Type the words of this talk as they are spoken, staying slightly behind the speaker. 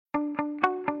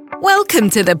Welcome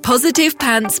to the Positive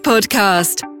Pants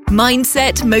Podcast.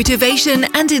 Mindset, motivation,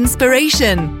 and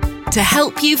inspiration to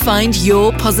help you find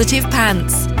your positive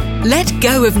pants. Let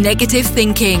go of negative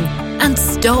thinking and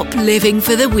stop living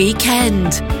for the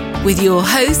weekend. With your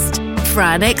host,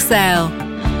 Fran Excel.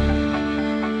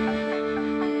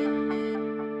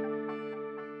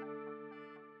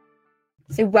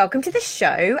 So welcome to the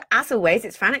show. As always,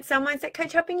 it's Fran Excel Mindset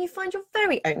Coach, helping you find your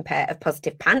very own pair of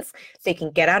positive pants so you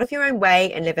can get out of your own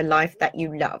way and live a life that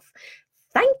you love.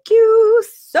 Thank you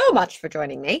so much for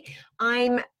joining me.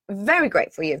 I'm very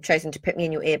grateful you've chosen to put me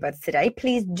in your earbuds today.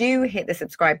 Please do hit the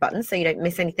subscribe button so you don't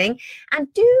miss anything,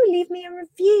 and do leave me a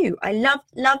review. I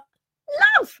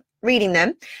love reading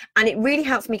them, and it really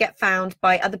helps me get found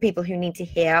by other people who need to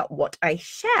hear what I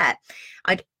share.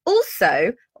 I'd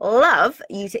also love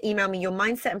you to email me your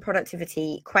mindset and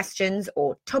productivity questions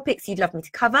or topics you'd love me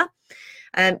to cover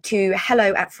to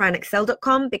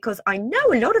hello@franexcel.com, because I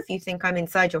know a lot of you think I'm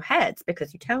inside your heads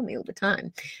because you tell me all the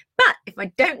time. But if I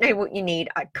don't know what you need,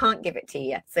 I can't give it to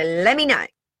you. So let me know.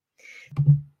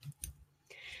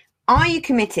 Are you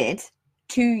committed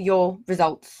to your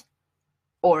results,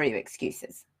 or are you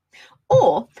excuses?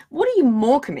 Or what are you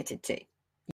more committed to?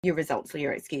 Your results or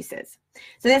your excuses?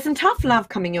 So there's some tough love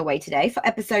coming your way today for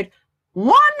episode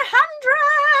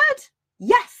 100.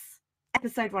 Yes,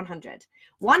 episode 100.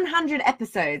 100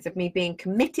 episodes of me being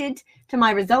committed to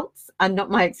my results and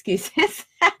not my excuses.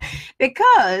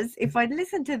 Because if I'd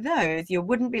listened to those, you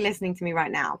wouldn't be listening to me right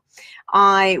now.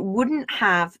 I wouldn't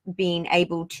have been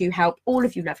able to help all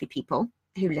of you lovely people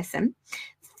who listen.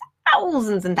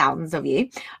 Thousands and thousands of you.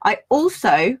 I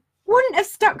also wouldn't have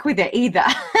stuck with it either.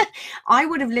 I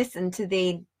would have listened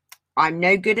to I'm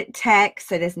no good at tech,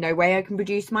 so there's no way I can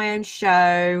produce my own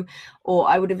show. Or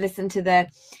I would have listened to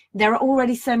there are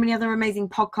already so many other amazing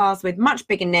podcasts with much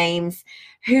bigger names.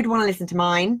 Who'd want to listen to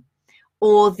mine?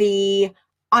 Or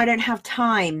I don't have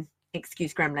time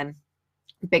excuse gremlin.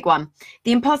 Big one.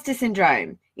 The imposter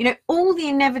syndrome. You know, all the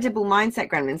inevitable mindset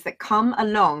gremlins that come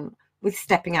along with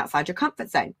stepping outside your comfort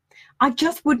zone. I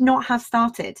just would not have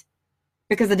started,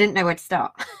 because I didn't know where to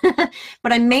start.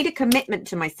 But I made a commitment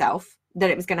to myself that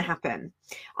it was going to happen.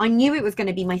 I knew it was going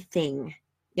to be my thing.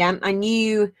 Yeah, I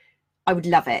knew I would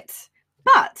love it.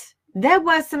 But there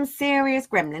were some serious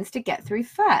gremlins to get through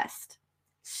first.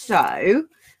 So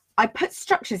I put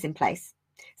structures in place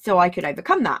so I could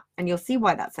overcome that. And you'll see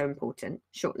why that's so important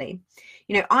shortly.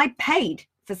 You know, I paid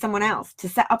for someone else to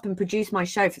set up and produce my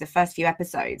show for the first few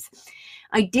episodes.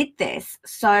 I did this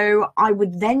so I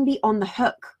would then be on the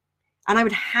hook. And I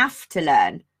would have to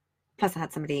learn. Plus, I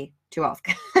had somebody to ask.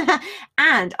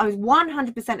 And I was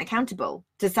 100% accountable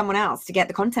to someone else to get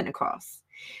the content across.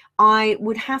 I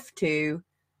would have to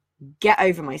get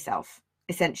over myself,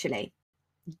 essentially.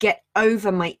 Get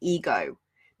over my ego,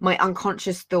 my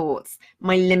unconscious thoughts,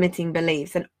 my limiting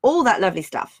beliefs, and all that lovely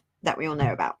stuff that we all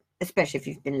know about, especially if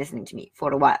you've been listening to me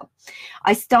for a while.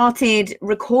 I started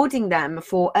recording them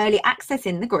for early access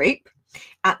in the group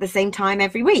at the same time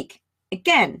every week.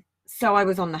 Again, so I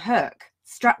was on the hook.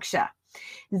 Structure.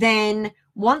 Then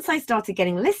once I started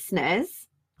getting listeners,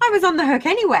 I was on the hook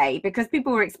anyway, because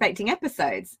people were expecting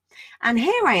episodes. And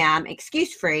here I am,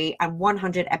 excuse-free, and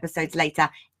 100 episodes later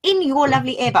in your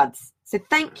lovely earbuds. So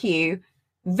thank you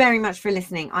very much for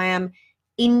listening. I am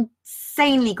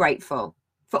insanely grateful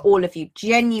for all of you.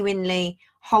 Genuinely,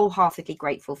 wholeheartedly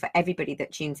grateful for everybody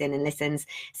that tunes in and listens,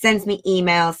 sends me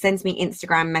emails, sends me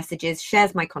Instagram messages,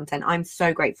 shares my content. I'm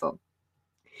so grateful.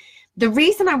 The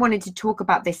reason I wanted to talk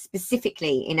about this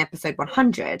specifically in episode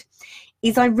 100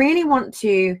 is I really want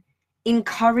to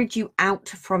encourage you out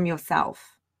from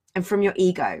yourself and from your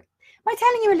ego by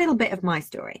telling you a little bit of my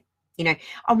story. You know,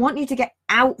 I want you to get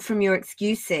out from your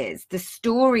excuses, the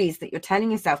stories that you're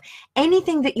telling yourself,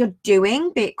 anything that you're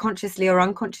doing, be it consciously or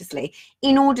unconsciously,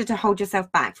 in order to hold yourself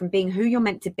back from being who you're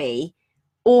meant to be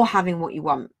or having what you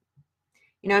want.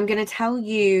 You know, I'm going to tell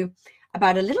you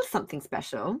about a little something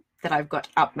special that I've got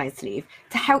up my sleeve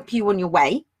to help you on your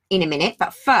way in a minute.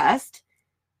 But first,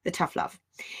 the tough love.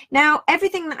 Now,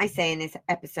 everything that I say in this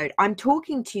episode, I'm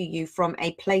talking to you from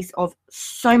a place of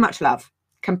so much love,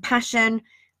 compassion,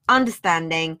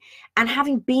 understanding, and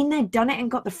having been there, done it,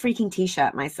 and got the freaking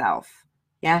t-shirt myself.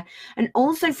 Yeah. And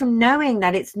also from knowing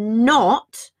that it's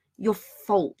not your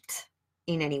fault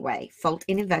in any way, fault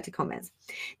in inverted commas.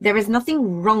 There is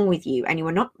nothing wrong with you, and you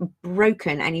are not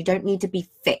broken, and you don't need to be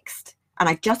fixed. And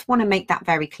I just want to make that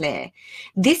very clear.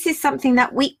 This is something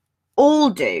that we all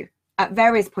do at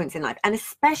various points in life, and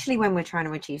especially when we're trying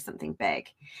to achieve something big.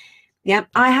 Yeah,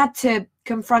 I had to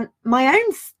confront my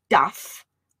own stuff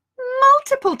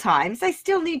multiple times. I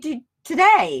still need to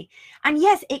today. And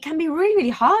yes, it can be really, really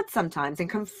hard sometimes and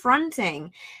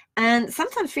confronting and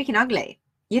sometimes freaking ugly.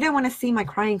 You don't want to see my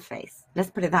crying face. Let's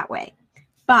put it that way.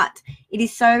 But it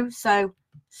is so, so,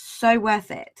 so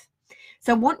worth it.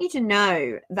 So I want you to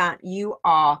know that you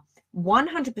are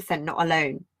 100% not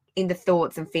alone in the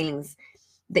thoughts and feelings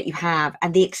that you have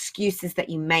and the excuses that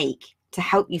you make to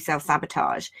help you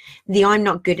self-sabotage. The I'm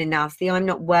not good enough, the I'm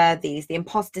not worthy, the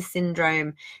imposter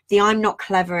syndrome, the I'm not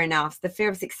clever enough, the fear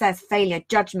of success, failure,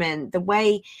 judgment, the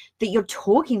way that you're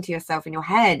talking to yourself in your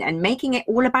head and making it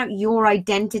all about your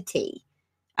identity,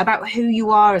 about who you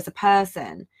are as a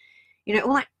person. You know,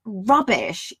 all that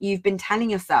rubbish you've been telling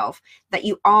yourself that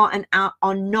you are and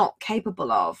are not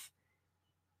capable of.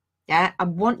 Yeah, I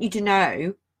want you to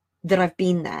know that I've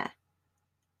been there,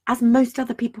 as most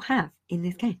other people have in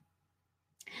this game.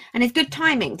 And it's good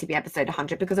timing to be episode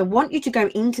 100 because I want you to go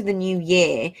into the new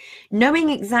year knowing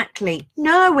exactly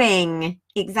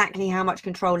how much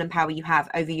control and power you have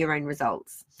over your own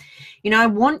results. You know, I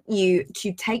want you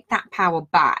to take that power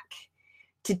back,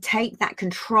 to take that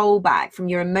control back from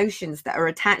your emotions that are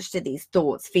attached to these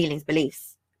thoughts, feelings,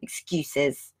 beliefs,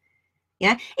 excuses.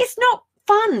 Yeah, it's not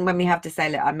fun when we have to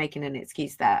say, look, I'm making an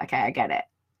excuse there. Okay, I get it.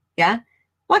 Yeah.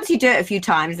 Once you do it a few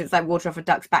times, it's like water off a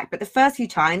duck's back. But the first few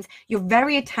times, you're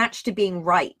very attached to being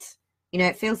right. You know,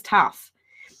 it feels tough.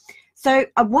 So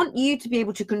I want you to be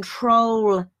able to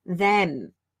control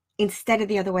them instead of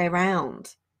the other way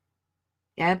around.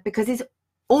 Yeah, because it's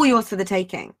all yours for the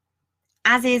taking,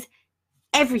 as is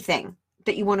everything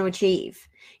that you want to achieve.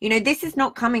 You know, this is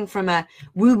not coming from a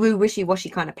woo-woo, wishy-washy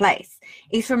kind of place.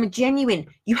 It's from a genuine,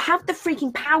 you have the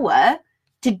freaking power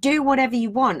to do whatever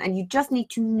you want, and you just need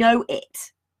to know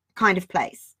it kind of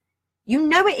place. You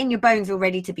know it in your bones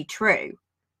already to be true.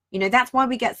 You know, that's why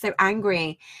we get so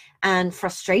angry and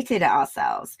frustrated at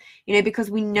ourselves, you know, because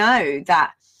we know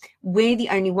that we're the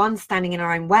only ones standing in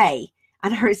our own way,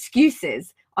 and our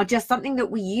excuses are just something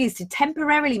that we use to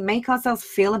temporarily make ourselves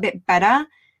feel a bit better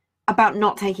about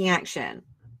not taking action.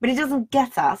 But it doesn't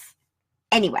get us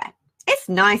anywhere. It's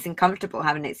nice and comfortable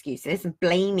having excuses and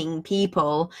blaming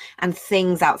people and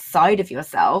things outside of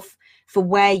yourself for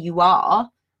where you are.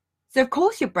 So of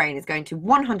course your brain is going to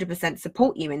 100%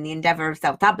 support you in the endeavor of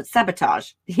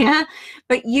self-sabotage. Yeah,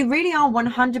 but you really are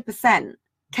 100%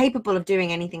 capable of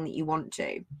doing anything that you want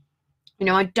to. You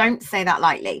know, I don't say that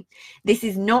lightly. This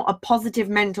is not a positive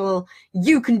mental,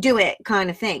 you can do it kind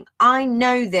of thing. I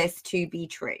know this to be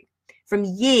true. From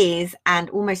years and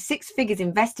almost 6 figures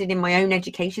invested in my own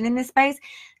education in this space,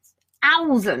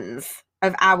 thousands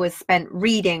of hours spent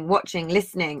reading, watching,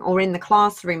 listening, or in the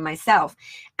classroom myself.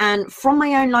 And from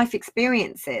my own life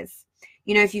experiences,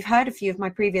 you know, if you've heard a few of my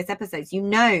previous episodes, you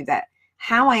know that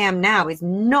how I am now is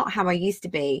not how I used to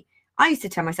be. I used to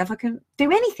tell myself I couldn't do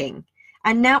anything.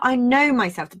 And now I know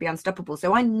myself to be unstoppable.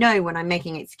 So I know when I'm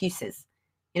making excuses.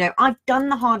 You know, I've done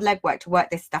the hard legwork to work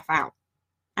this stuff out.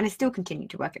 And I still continue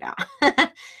to work it out.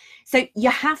 So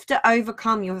you have to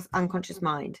overcome your unconscious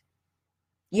mind.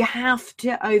 You have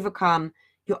to overcome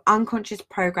your unconscious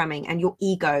programming and your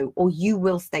ego, or you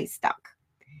will stay stuck.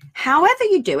 However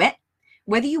you do it,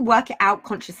 whether you work it out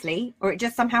consciously or it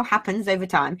just somehow happens over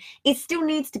time, it still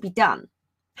needs to be done.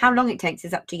 How long it takes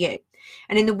is up to you.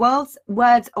 And in the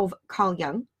words of Carl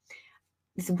Jung,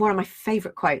 this is one of my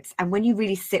favorite quotes. And when you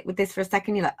really sit with this for a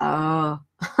second, you're like, oh.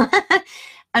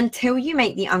 Until you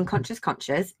make the unconscious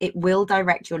conscious, it will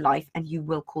direct your life and you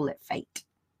will call it fate.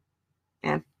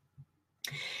 Yeah.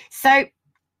 So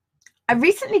I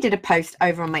recently did a post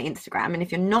over on my Instagram, and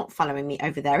if you're not following me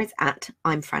over there, it's at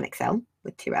I'm Fran Excel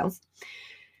with 2 L's,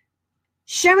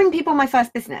 showing people my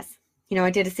first business. You know, I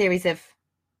did a series of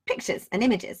pictures and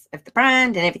images of the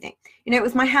brand and everything. You know, it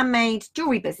was my handmade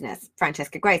jewelry business,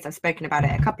 Francesca Grace. I've spoken about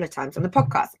it a couple of times on the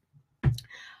podcast.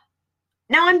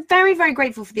 Now, I'm very, very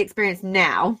grateful for the experience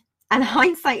now, and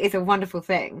hindsight is a wonderful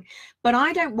thing, but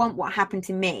I don't want what happened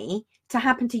to me to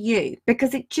happen to you,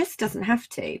 because it just doesn't have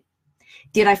to.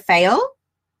 Did I fail?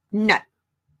 No.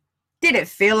 Did it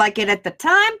feel like it at the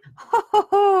time?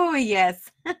 Oh,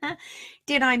 yes.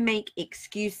 Did I make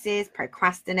excuses,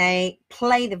 procrastinate,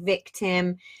 play the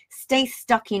victim, stay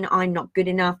stuck in I'm not good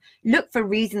enough, look for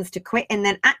reasons to quit and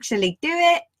then actually do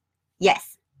it?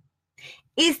 Yes.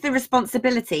 Is the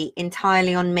responsibility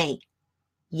entirely on me?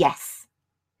 Yes.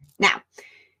 Now,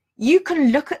 you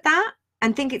can look at that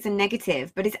and think it's a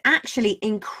negative, but it's actually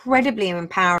incredibly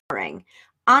empowering,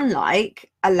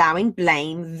 unlike allowing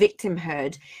blame,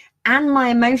 victimhood, and my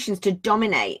emotions to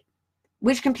dominate,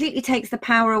 which completely takes the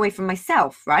power away from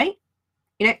myself, right?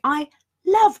 You know, I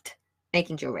loved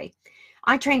making jewelry.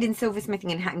 I trained in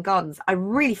silversmithing in Hatton Gardens. I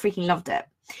really freaking loved it.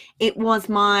 It was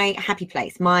my happy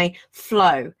place, my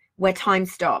flow, where time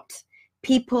stopped.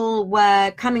 People were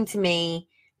coming to me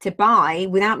to buy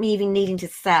without me even needing to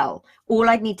sell. All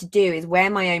I'd need to do is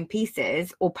wear my own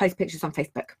pieces or post pictures on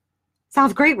Facebook.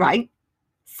 Sounds great, right?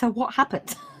 So what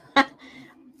happened?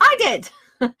 I did.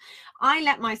 I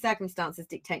let my circumstances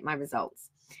dictate my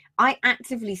results. I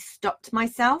actively stopped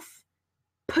myself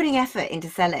putting effort into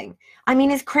selling. I mean,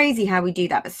 it's crazy how we do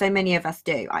that, but so many of us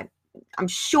do. I'm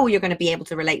sure you're going to be able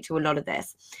to relate to a lot of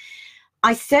this.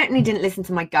 I certainly didn't listen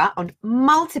to my gut on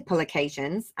multiple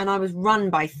occasions, and I was run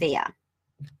by fear.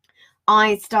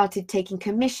 I started taking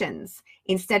commissions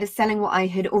instead of selling what I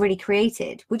had already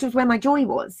created, which was where my joy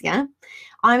was, yeah?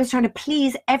 I was trying to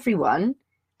please everyone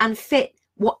and fit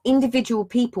what individual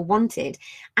people wanted,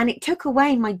 and it took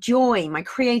away my joy, my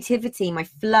creativity, my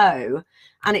flow,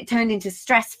 and it turned into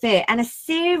stress, fear, and a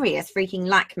serious freaking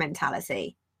lack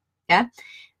mentality, yeah?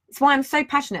 It's why I'm so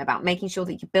passionate about making sure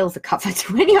that your bills are covered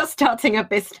when you're starting a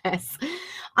business.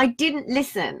 I didn't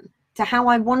listen to how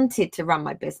I wanted to run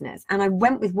my business, and I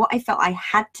went with what I felt I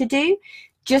had to do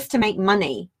just to make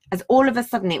money, as all of a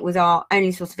sudden it was our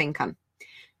only source of income.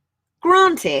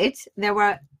 Granted, there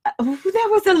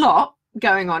was a lot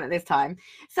going on at this time,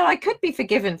 so I could be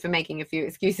forgiven for making a few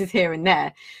excuses here and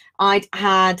there. I'd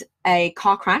had a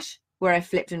car crash where I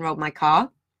flipped and rolled my car.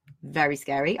 Very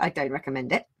scary. I don't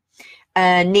recommend it.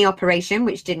 A knee operation,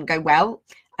 which didn't go well.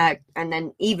 And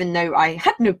then even though I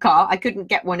had no car, I couldn't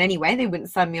get one anyway. They wouldn't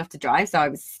sign me off to drive. So I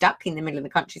was stuck in the middle of the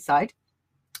countryside.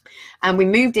 And we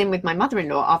moved in with my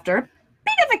mother-in-law after a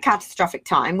bit of a catastrophic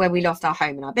time where we lost our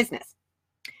home and our business.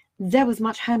 There was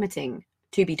much hermiting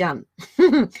to be done.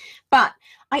 But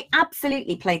I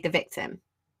absolutely played the victim.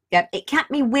 Yep, it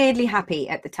kept me weirdly happy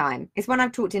at the time. It's when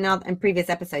I've talked in previous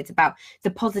episodes about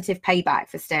the positive payback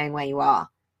for staying where you are.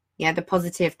 Yeah, the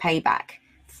positive payback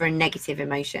for a negative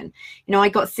emotion. You know, I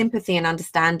got sympathy and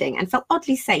understanding and felt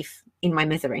oddly safe in my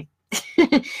misery.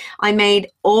 I made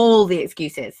all the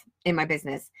excuses in my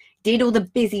business, did all the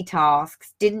busy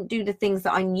tasks, didn't do the things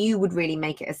that I knew would really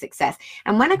make it a success.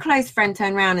 And when a close friend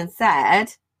turned around and said,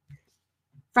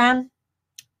 Fran,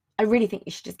 I really think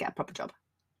you should just get a proper job,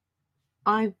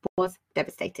 I was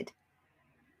devastated.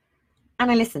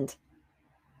 And I listened.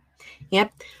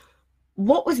 Yep.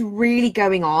 What was really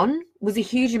going on was a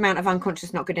huge amount of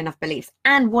unconscious not good enough beliefs,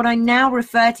 and what I now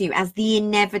refer to as the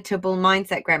inevitable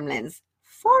mindset gremlins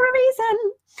for a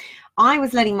reason. I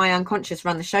was letting my unconscious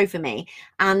run the show for me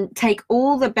and take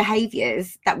all the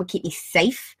behaviors that would keep me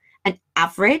safe and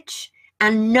average,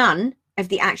 and none of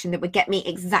the action that would get me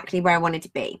exactly where I wanted to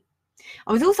be.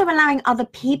 I was also allowing other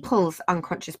people's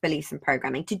unconscious beliefs and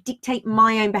programming to dictate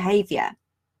my own behavior.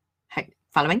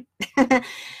 Following?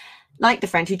 Like the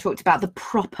friend who talked about the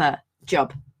proper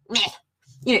job.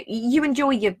 You know, you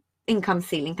enjoy your income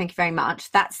ceiling, thank you very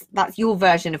much. That's your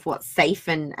version of what's safe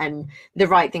and the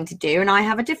right thing to do, and I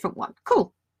have a different one.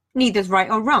 Cool. Neither's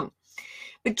right or wrong.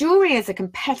 But jewelry is a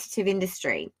competitive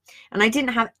industry, and I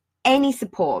didn't have any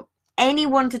support,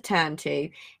 anyone to turn to,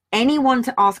 anyone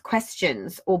to ask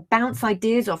questions or bounce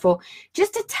ideas off, or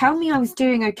just to tell me I was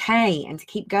doing okay and to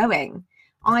keep going.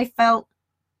 I felt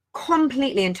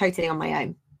completely and totally on my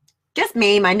own. Just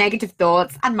me, my negative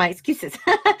thoughts, and my excuses.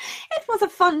 It was a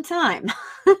fun time.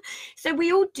 So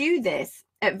we all do this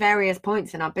at various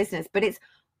points in our business, but it's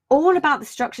all about the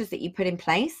structures that you put in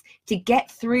place to get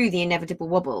through the inevitable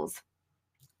wobbles.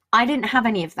 I didn't have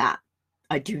any of that.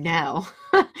 I do now.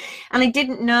 And I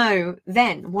didn't know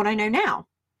then what I know now.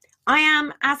 I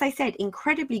am, as I said,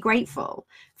 incredibly grateful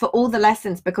for all the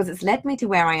lessons, because it's led me to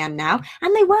where I am now.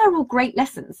 And they were all great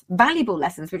lessons, valuable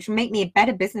lessons, which make me a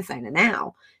better business owner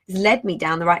now. It's led me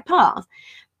down the right path.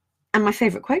 And my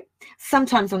favorite quote,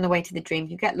 sometimes on the way to the dream,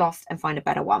 you get lost and find a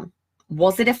better one.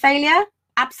 Was it a failure?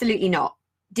 Absolutely not.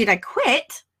 Did I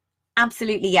quit?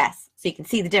 Absolutely yes. So you can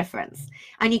see the difference.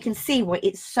 And you can see why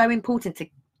it's so important to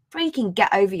freaking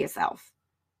get over yourself.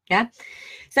 Yeah.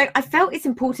 So I felt it's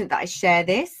important that I share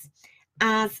this,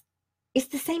 as it's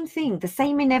the same thing, the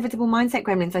same inevitable mindset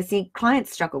gremlins I see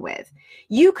clients struggle with.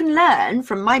 You can learn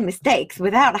from my mistakes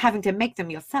without having to make them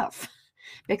yourself,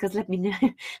 because let me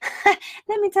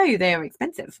tell you, they are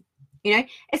expensive, you know,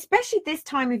 especially this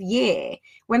time of year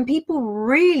when people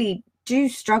really do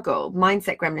struggle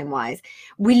mindset gremlin wise.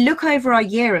 We look over our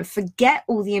year and forget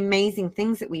all the amazing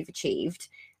things that we've achieved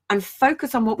and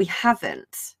focus on what we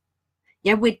haven't.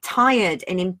 Yeah, we're tired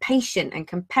and impatient and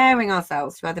comparing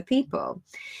ourselves to other people.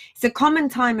 It's a common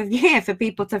time of year for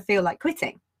people to feel like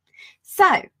quitting.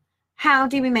 So how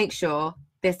do we make sure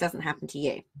this doesn't happen to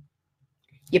you?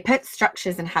 You put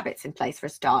structures and habits in place for a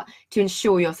start to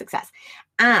ensure your success,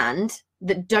 and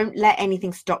that don't let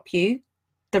anything stop you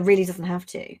that really doesn't have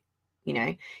to. You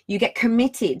know, you get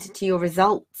committed to your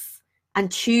results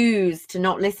and choose to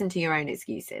not listen to your own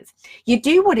excuses. You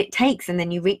do what it takes and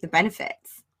then you reap the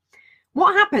benefits.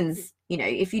 What happens,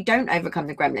 if you don't overcome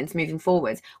the gremlins moving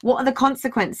forwards? What are the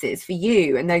consequences for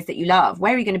you and those that you love?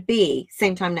 Where are you going to be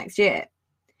same time next year?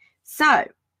 So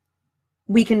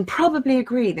we can probably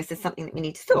agree this is something that we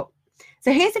need to sort.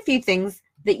 So here's a few things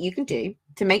that you can do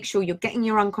to make sure you're getting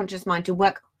your unconscious mind to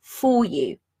work for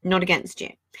you, not against you,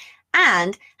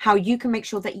 and how you can make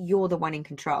sure that you're the one in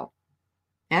control.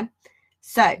 Yeah.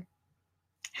 So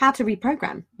how to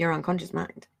reprogram your unconscious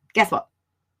mind. Guess what?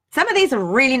 Some of these are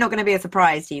really not going to be a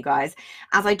surprise to you guys,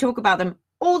 as I talk about them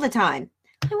all the time.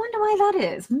 I wonder why that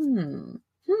is.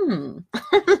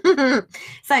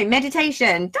 So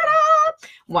meditation, ta-da!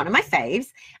 One of my faves,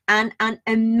 and an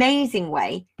amazing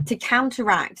way to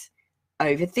counteract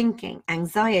overthinking,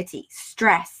 anxiety,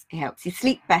 stress. It helps you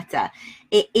sleep better.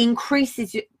 It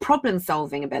increases your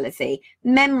problem-solving ability,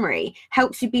 memory,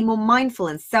 helps you be more mindful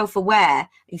and self-aware.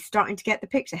 You're starting to get the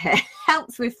picture here.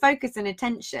 Helps with focus and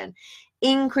attention.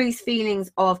 Increase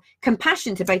feelings of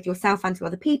compassion to both yourself and to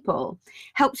other people.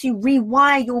 Helps you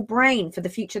rewire your brain for the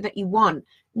future that you want.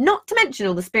 Not to mention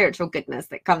all the spiritual goodness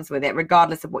that comes with it,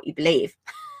 regardless of what you believe.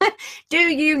 Do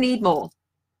you need more?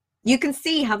 You can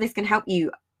see how this can help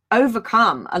you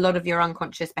overcome a lot of your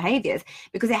unconscious behaviors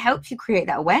because it helps you create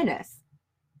that awareness.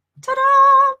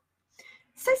 Ta-da!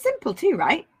 So simple too,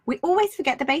 right? We always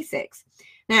forget the basics.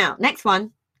 Now, next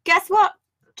one. Guess what?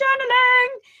 Journaling.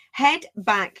 Head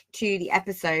back to the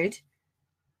episode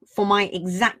for my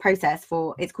exact process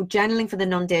it's called Journaling for the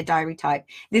Non-Dear Diary Type.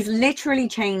 This literally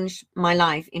changed my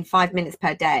life in 5 minutes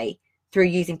per day through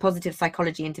using positive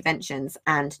psychology interventions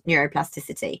and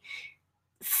neuroplasticity.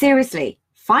 Seriously,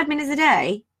 5 minutes a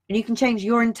day, and you can change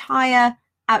your entire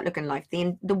outlook in life,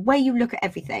 the way you look at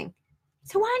everything.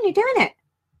 So why aren't you doing it?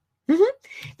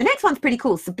 The next one's pretty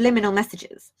cool, subliminal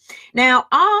messages. Now,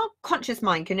 our conscious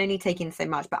mind can only take in so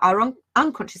much, but our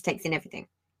unconscious takes in everything.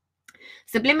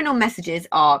 Subliminal messages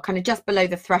are kind of just below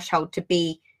the threshold to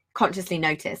be consciously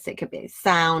noticed. It could be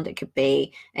sound, it could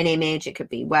be an image, it could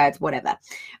be words, whatever.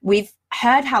 We've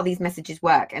heard how these messages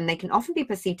work, and they can often be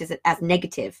perceived as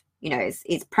negative.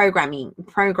 It's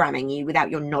programming you without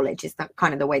your knowledge. Is that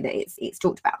kind of the way that it's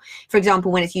talked about. For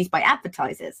example, when it's used by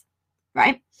advertisers,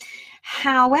 right?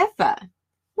 However,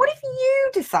 what if you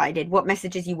decided what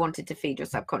messages you wanted to feed your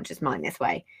subconscious mind this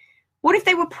way? What if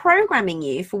they were programming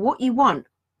you for what you want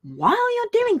while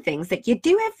you're doing things that you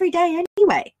do every day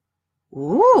anyway?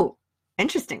 Ooh,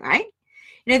 interesting, right?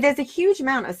 There's a huge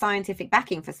amount of scientific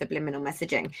backing for subliminal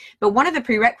messaging, but one of the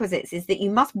prerequisites is that you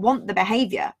must want the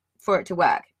behavior for it to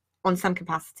work on some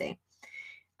capacity.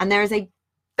 And there is a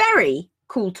very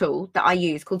cool tool that I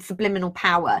use called Subliminal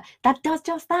Power that does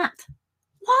just that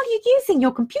while you're using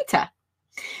your computer.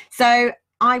 So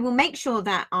I will make sure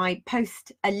that I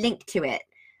post a link to it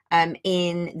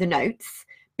in the notes,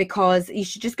 because you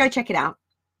should just go check it out.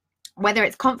 Whether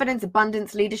it's confidence,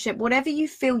 abundance, leadership, whatever you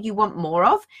feel you want more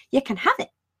of, you can have it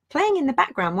playing in the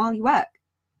background while you work.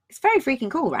 It's very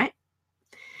freaking cool, right?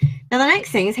 Now, the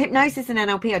next thing is hypnosis and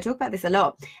NLP. I talk about this a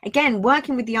lot. Again,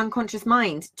 working with the unconscious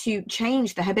mind to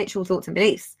change the habitual thoughts and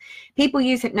beliefs. People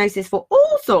use hypnosis for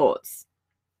all sorts.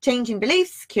 Changing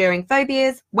beliefs, curing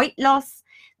phobias, weight loss.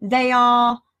 They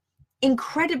are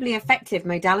incredibly effective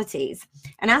modalities.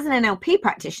 And as an NLP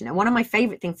practitioner, one of my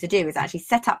favorite things to do is actually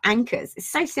set up anchors. It's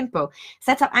so simple.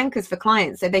 Set up anchors for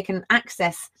clients so they can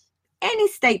access any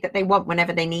state that they want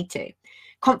whenever they need to.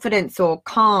 Confidence or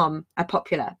calm are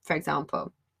popular, for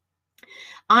example.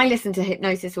 I listen to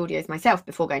hypnosis audios myself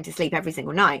before going to sleep every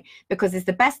single night, because it's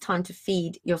the best time to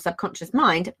feed your subconscious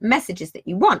mind messages that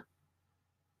you want,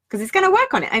 because it's going to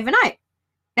work on it overnight.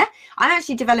 Yeah, I'm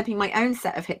actually developing my own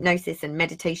set of hypnosis and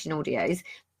meditation audios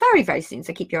very, very soon,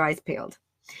 so keep your eyes peeled.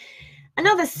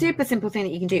 Another super simple thing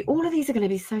that you can do, all of these are going to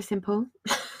be so simple.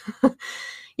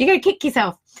 You're going to kick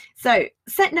yourself. So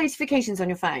set notifications on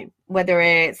your phone, whether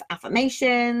it's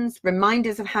affirmations,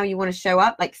 reminders of how you want to show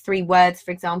up, like 3 words,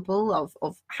 for example,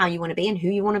 of how you want to be and who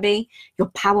you want to be, your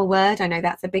power word. I know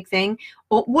that's a big thing,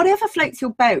 or whatever floats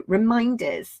your boat,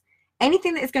 reminders.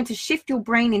 Anything that is going to shift your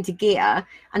brain into gear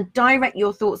and direct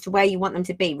your thoughts to where you want them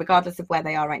to be, regardless of where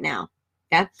they are right now.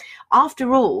 Yeah.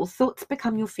 After all, thoughts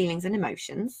become your feelings and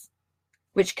emotions,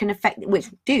 which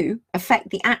do affect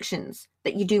the actions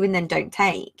that you do and then don't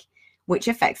take, which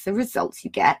affects the results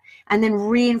you get and then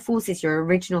reinforces your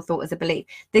original thought as a belief.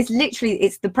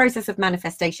 It's the process of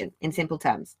manifestation in simple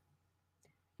terms.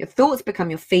 Your thoughts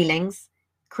become your feelings,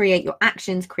 create your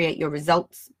actions, create your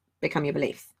results, become your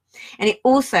beliefs. And it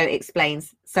also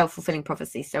explains self-fulfilling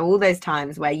prophecy. So all those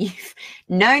times where you've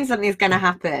known something is going to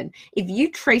happen, if you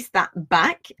trace that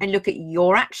back and look at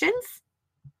your actions,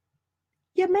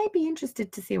 you may be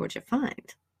interested to see what you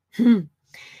find.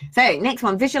 So next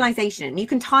one, visualization. You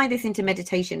can tie this into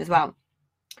meditation as well.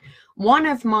 One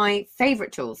of my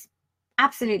favorite tools,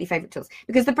 absolutely favorite tools,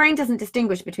 because the brain doesn't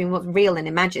distinguish between what's real and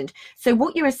imagined. So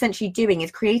what you're essentially doing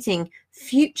is creating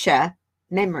future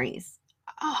memories.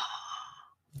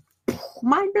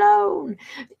 Mind blown.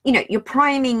 You know, you're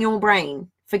priming your brain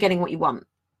for getting what you want,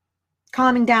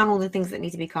 calming down all the things that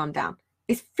need to be calmed down.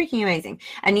 It's freaking amazing.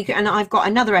 And you can, and I've got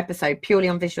another episode purely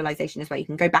on visualization as well. You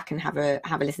can go back and have a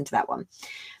listen to that one.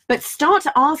 But start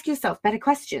to ask yourself better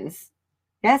questions.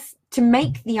 Yes, to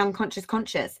make the unconscious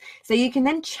conscious. So you can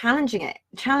then challenge it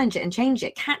and change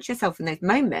it. Catch yourself in those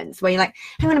moments where you're like,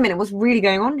 hang on a minute, what's really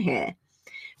going on here?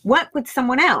 Work with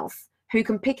someone else who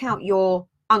can pick out your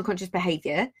unconscious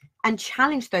behavior and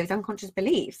challenge those unconscious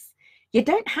beliefs. You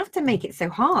don't have to make it so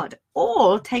hard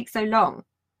or take so long.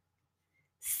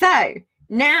 So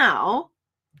now,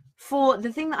 for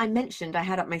the thing that I mentioned, I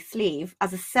had up my sleeve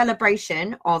as a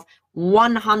celebration of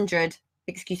 100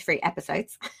 excuse-free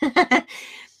episodes.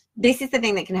 This is the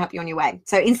thing that can help you on your way.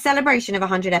 So in celebration of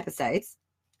 100 episodes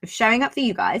of showing up for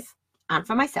you guys and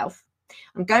for myself,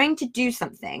 I'm going to do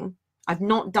something I've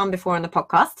not done before on the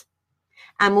podcast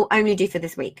and will only do for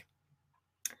this week.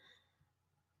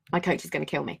 My coach is going to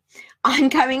kill me. I'm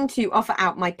going to offer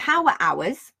out my power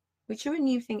hours, which are a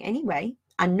new thing anyway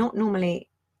and not normally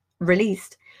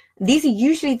released. These are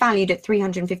usually valued at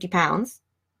 £350.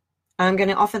 I'm going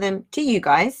to offer them to you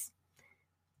guys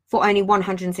for only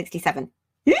 167.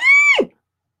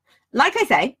 Like I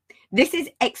say, this is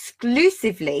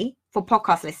exclusively for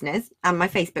podcast listeners and my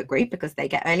Facebook group because they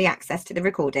get early access to the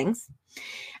recordings.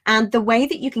 And the way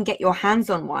that you can get your hands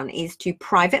on one is to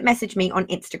private message me on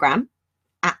Instagram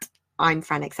at I'm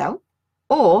Fran Excel,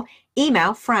 or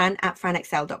email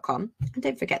fran@franexcel.com. And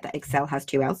don't forget that Excel has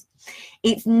 2 L's.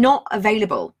 It's not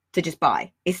available to just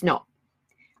buy. It's not.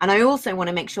 And I also want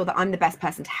to make sure that I'm the best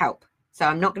person to help. So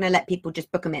I'm not going to let people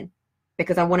just book them in,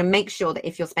 because I want to make sure that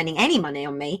if you're spending any money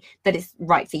on me, that it's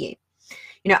right for you.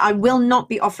 You know, I will not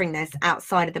be offering this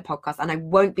outside of the podcast, and I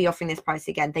won't be offering this price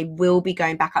again. They will be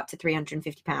going back up to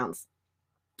 £350.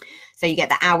 So you get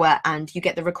the hour and you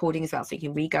get the recording as well, so you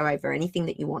can re-go over anything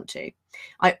that you want to.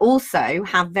 I also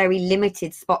have very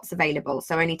limited spots available,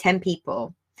 so only 10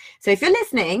 people. So if you're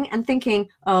listening and thinking,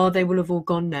 oh, they will have all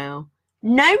gone now,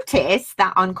 notice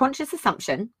that unconscious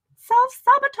assumption,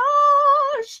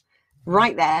 self-sabotage,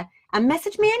 right there, and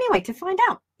message me anyway to find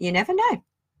out. You never know.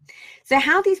 So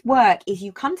how these work is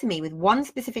you come to me with one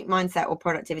specific mindset or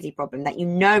productivity problem that you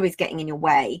know is getting in your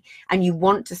way and you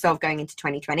want to solve going into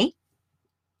 2020.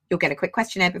 You'll get a quick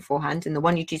questionnaire beforehand, and the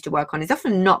one you choose to work on is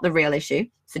often not the real issue.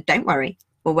 So don't worry,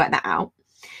 we'll work that out.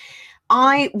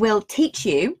 I will teach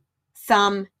you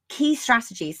some key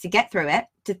strategies to get through it,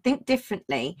 to think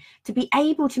differently, to be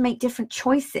able to make different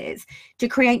choices, to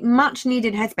create much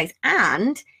needed headspace,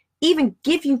 and even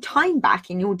give you time back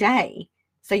in your day.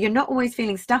 So you're not always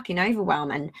feeling stuck in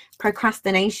overwhelm and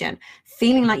procrastination,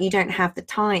 feeling like you don't have the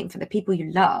time for the people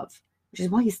you love, which is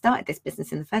why you started this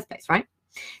business in the first place, right?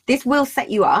 This will set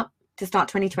you up to start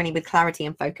 2020 with clarity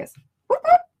and focus.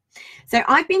 So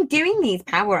I've been doing these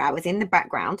power hours in the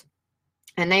background,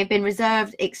 and they've been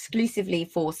reserved exclusively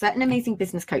for certain amazing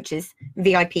business coaches,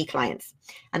 VIP clients.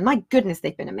 And my goodness,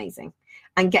 they've been amazing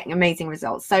and getting amazing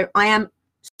results. So I am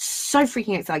so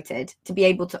freaking excited to be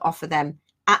able to offer them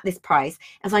at this price,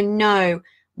 as I know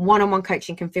one-on-one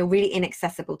coaching can feel really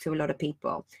inaccessible to a lot of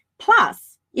people.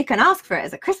 Plus, you can ask for it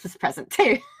as a Christmas present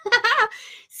too.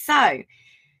 So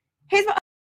here's what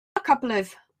a couple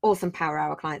of awesome power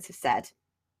hour clients have said.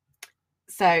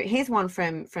 So here's one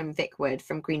from Vic Wood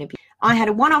from Greener Beauty. I had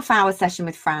a one-off hour session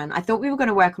with Fran. I thought we were going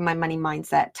to work on my money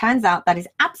mindset. Turns out that is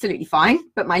absolutely fine,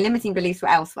 but my limiting beliefs were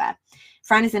elsewhere.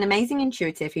 Fran is an amazing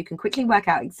intuitive who can quickly work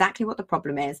out exactly what the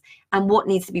problem is and what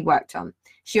needs to be worked on.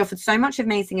 She offered so much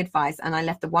amazing advice, and I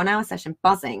left the 1 hour session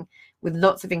buzzing with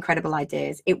lots of incredible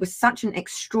ideas. It was such an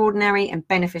extraordinary and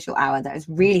beneficial hour that has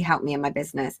really helped me in my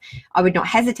business. I would not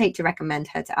hesitate to recommend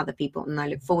her to other people, and I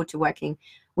look forward to working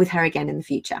with her again in the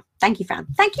future. Thank you, Fran.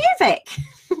 Thank you, Vic.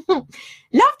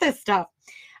 Love this stuff.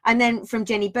 And then from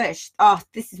Jenny Bush, oh,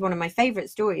 this is one of my favorite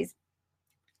stories.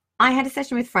 I had a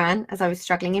session with Fran as I was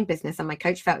struggling in business, and my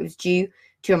coach felt it was due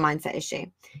to a mindset issue.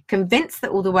 Convinced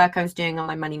that all the work I was doing on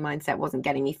my money mindset wasn't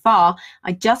getting me far,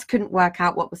 I just couldn't work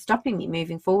out what was stopping me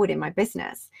moving forward in my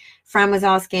business. Fran was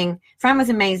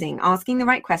amazing, asking the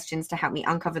right questions to help me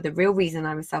uncover the real reason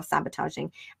I was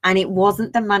self-sabotaging. And it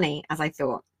wasn't the money as I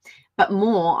thought, but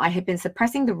more I had been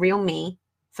suppressing the real me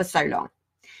for so long.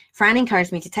 Fran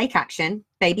encouraged me to take action,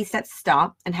 baby steps to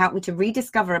start, and helped me to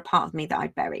rediscover a part of me that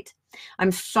I'd buried.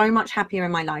 I'm so much happier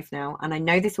in my life now, and I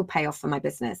know this will pay off for my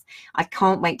business. I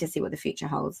can't wait to see what the future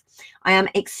holds. I am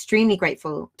extremely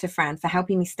grateful to Fran for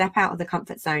helping me step out of the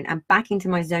comfort zone and back into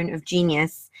my zone of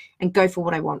genius and go for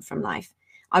what I want from life.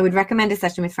 I would recommend a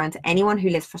session with Fran to anyone who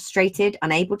lives frustrated,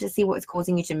 unable to see what is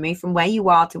causing you to move from where you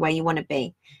are to where you want to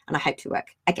be. And I hope to work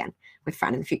again with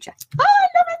Fran in the future. Oh, I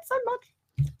love it so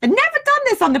much. I've never done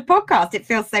this on the podcast. It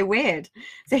feels so weird.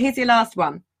 So here's your last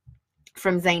one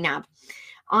from Zainab.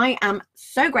 I am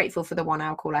so grateful for the 1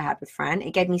 hour call I had with Fran.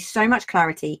 It gave me so much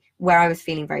clarity where I was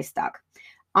feeling very stuck.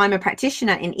 I'm a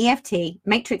practitioner in EFT,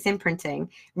 matrix imprinting,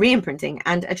 re-imprinting,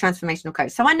 and a transformational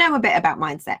coach. So I know a bit about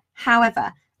mindset.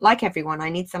 However, like everyone, I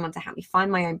need someone to help me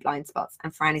find my own blind spots,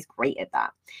 and Fran is great at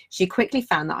that. She quickly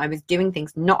found that I was doing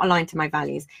things not aligned to my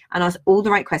values and asked all the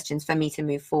right questions for me to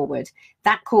move forward.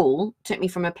 That call took me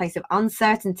from a place of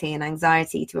uncertainty and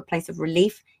anxiety to a place of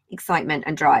relief, excitement,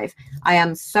 and drive. I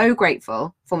am so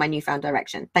grateful for my newfound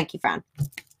direction. Thank you, Fran. I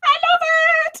love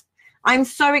it. I'm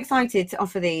so excited to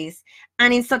offer these,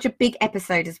 and in such a big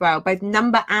episode as well, both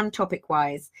number and topic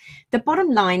wise. The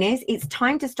bottom line is it's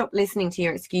time to stop listening to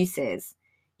your excuses.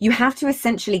 You have to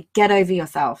essentially get over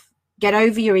yourself, get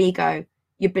over your ego,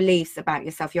 your beliefs about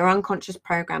yourself, your unconscious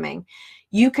programming.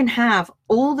 You can have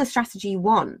all the strategy you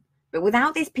want, but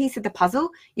without this piece of the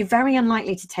puzzle, you're very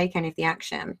unlikely to take any of the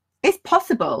action. It's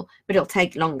possible, but it'll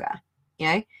take longer. You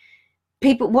know,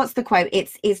 people, what's the quote?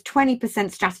 It's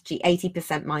 20% strategy,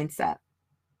 80% mindset.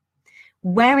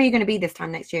 Where are you going to be this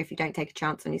time next year if you don't take a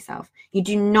chance on yourself? You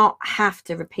do not have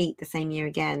to repeat the same year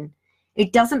again.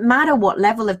 It doesn't matter what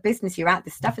level of business you're at.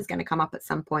 This stuff is going to come up at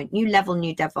some point. New level,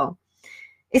 new devil.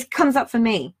 It comes up for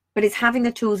me, but it's having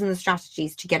the tools and the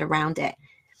strategies to get around it.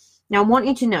 Now, I want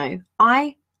you to know,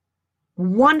 I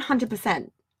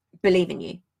 100% believe in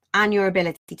you and your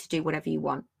ability to do whatever you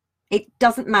want. It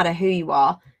doesn't matter who you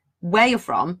are, where you're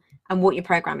from, and what your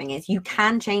programming is. You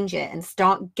can change it and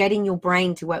start getting your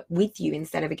brain to work with you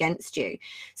instead of against you.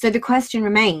 So the question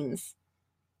remains,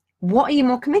 what are you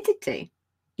more committed to?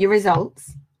 Your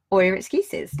results or your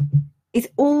excuses? It's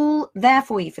all there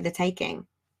for you for the taking.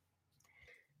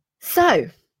 So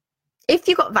if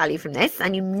you got value from this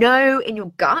and you know in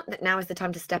your gut that now is the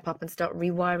time to step up and start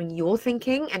rewiring your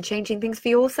thinking and changing things for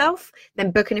yourself,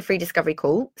 then book in a free discovery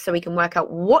call so we can work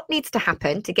out what needs to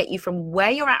happen to get you from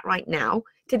where you're at right now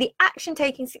to the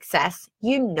action-taking success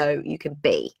you know you can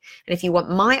be. And if you want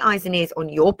my eyes and ears on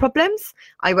your problems,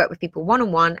 I work with people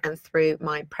one-on-one and through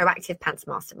my Proactive Pants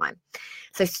Mastermind.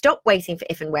 So stop waiting for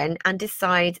if and when and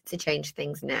decide to change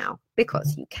things now,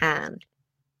 because you can.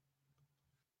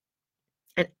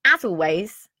 And as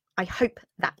always, I hope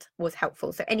that was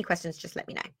helpful. So any questions, just let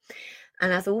me know.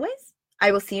 And as always,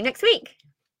 I will see you next week.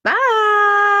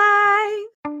 Bye.